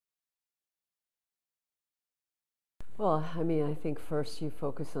Well, I mean, I think first you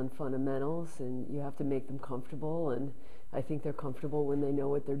focus on fundamentals and you have to make them comfortable. And I think they're comfortable when they know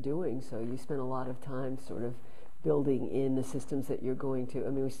what they're doing. So you spend a lot of time sort of building in the systems that you're going to. I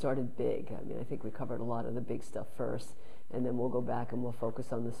mean, we started big. I mean, I think we covered a lot of the big stuff first. And then we'll go back and we'll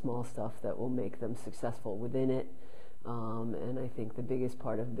focus on the small stuff that will make them successful within it. And I think the biggest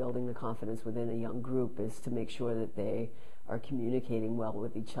part of building the confidence within a young group is to make sure that they are communicating well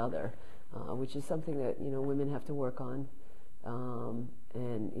with each other, which is something that women have to work on.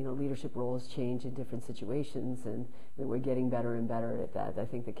 And leadership roles change in different situations, and we're getting better and better at that. I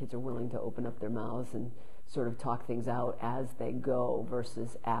think the kids are willing to open up their mouths and sort of talk things out as they go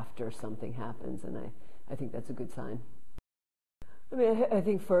versus after something happens, and I think that's a good sign. I mean, I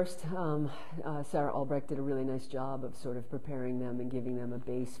think first, Sarah Albrecht did a really nice job of sort of preparing them and giving them a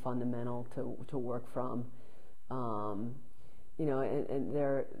base fundamental to work from. And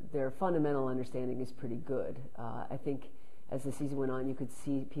their fundamental understanding is pretty good. I think as the season went on, you could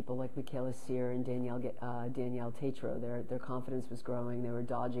see people like Michaela Sear and Danielle Tatro. Their confidence was growing. They were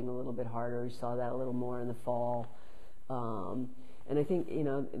dodging a little bit harder. You saw that a little more in the fall. And I think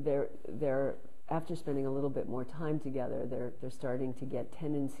they're after spending a little bit more time together, they're starting to get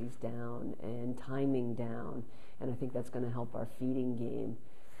tendencies down and timing down, and I think that's going to help our feeding game.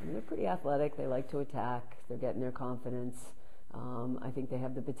 I mean, they're pretty athletic. They like to attack. They're getting their confidence. I think they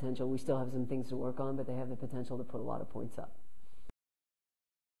have the potential. We still have some things to work on, but they have the potential to put a lot of points up.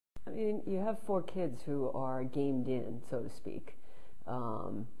 I mean, you have 4 kids who are gamed in, so to speak.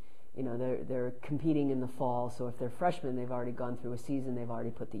 They're competing in the fall, so if they're freshmen, they've already gone through a season, they've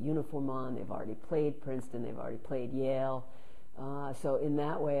already put the uniform on, they've already played Princeton, they've already played Yale. So in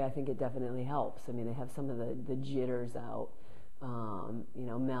that way, I think it definitely helps. I mean, they have some of the jitters out.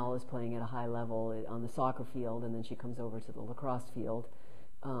 Mel is playing at a high level on the soccer field, and then she comes over to the lacrosse field.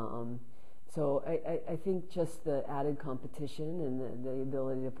 So I think just the added competition and the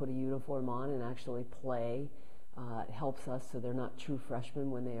ability to put a uniform on and actually play helps us, so they're not true freshmen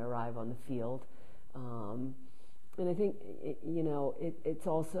when they arrive on the field. And I think it's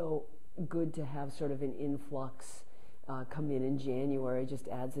also good to have sort of an influx come in January. Just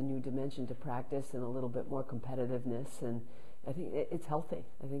adds a new dimension to practice and a little bit more competitiveness, and I think it's healthy.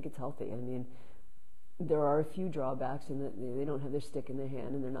 I think it's healthy. I mean, there are a few drawbacks in that they don't have their stick in their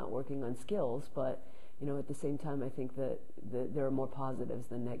hand and they're not working on skills, but at the same time, I think that there are more positives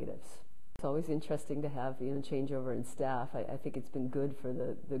than negatives. It's always interesting to have changeover in staff. I think it's been good for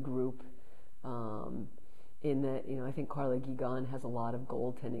the group in that I think Carla Guigan has a lot of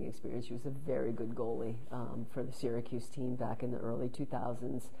goaltending experience. She was a very good goalie for the Syracuse team back in the early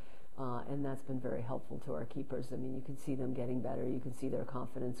 2000s, and that's been very helpful to our keepers. I mean, you can see them getting better. You can see their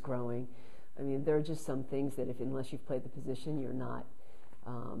confidence growing. I mean, there are just some things that unless you've played the position, you're not.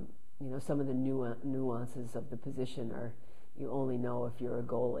 Some of the nuances of the position are. You only know if you're a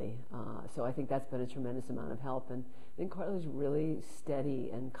goalie. So I think that's been a tremendous amount of help. And I think Carla's really steady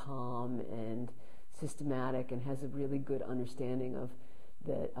and calm and systematic and has a really good understanding of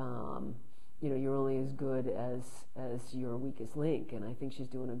that, you're only as good as your weakest link. And I think she's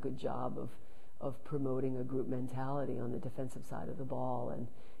doing a good job of promoting a group mentality on the defensive side of the ball. And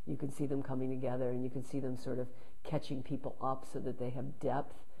you can see them coming together, and you can see them sort of catching people up so that they have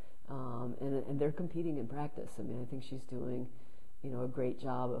depth. And they're competing in practice. I mean, I think she's doing, a great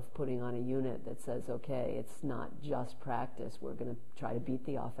job of putting on a unit that says, okay, it's not just practice. We're going to try to beat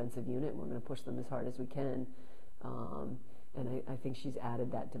the offensive unit. We're going to push them as hard as we can. And I think she's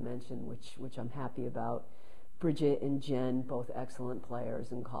added that dimension, which I'm happy about. Bridget and Jen, both excellent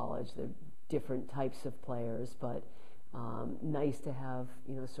players in college. They're different types of players, but nice to have,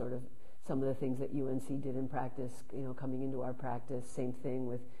 sort of some of the things that UNC did in practice, coming into our practice. Same thing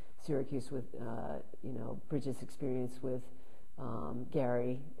with Syracuse with, Bridget's experience with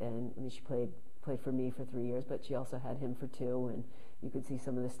Gary, and I mean, she played for me for 3 years, but she also had him for 2, and you could see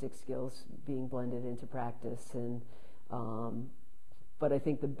some of the stick skills being blended into practice. And but I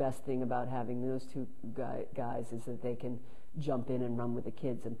think the best thing about having those 2 guys is that they can jump in and run with the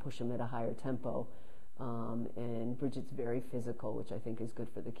kids and push them at a higher tempo. And Bridget's very physical, which I think is good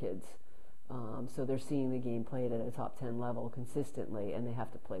for the kids. So they're seeing the game played at a top 10 level consistently, and they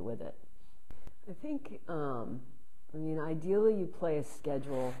have to play with it. I think, ideally you play a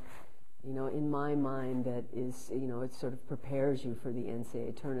schedule, in my mind that is, it sort of prepares you for the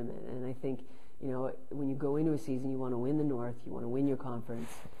NCAA tournament. And I think, when you go into a season, you want to win the North, you want to win your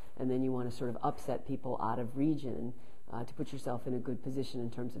conference, and then you want to sort of upset people out of region to put yourself in a good position in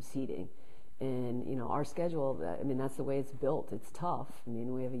terms of seeding. And, our schedule, that's the way it's built. It's tough.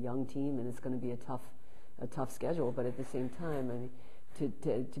 We have a young team, and it's going to be a tough schedule. But at the same time,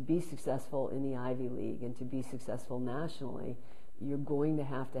 to be successful in the Ivy League and to be successful nationally, you're going to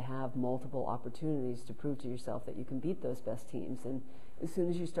have multiple opportunities to prove to yourself that you can beat those best teams. And as soon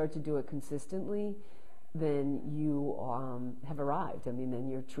as you start to do it consistently, then you have arrived. I mean, then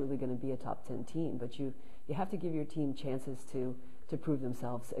you're truly going to be a top 10 team. But you have to give your team chances to prove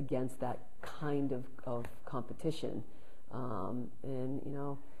themselves against that kind of competition. And, you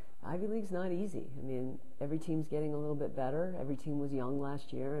know, Ivy League's not easy. I mean, every team's getting a little bit better. Every team was young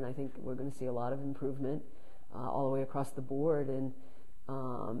last year, and I think we're going to see a lot of improvement all the way across the board. And,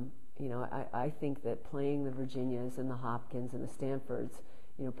 you know, I think that playing the Virginias and the Hopkins and the Stanfords,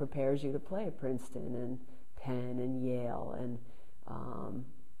 you know, prepares you to play Princeton and Penn and Yale. And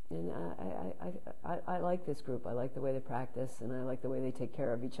I like this group. I like the way they practice, and I like the way they take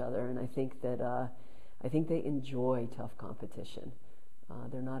care of each other. And I think that I think they enjoy tough competition.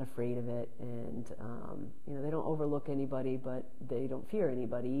 They're not afraid of it, and you know, they don't overlook anybody, but they don't fear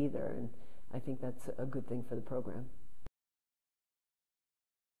anybody either. And I think that's a good thing for the program.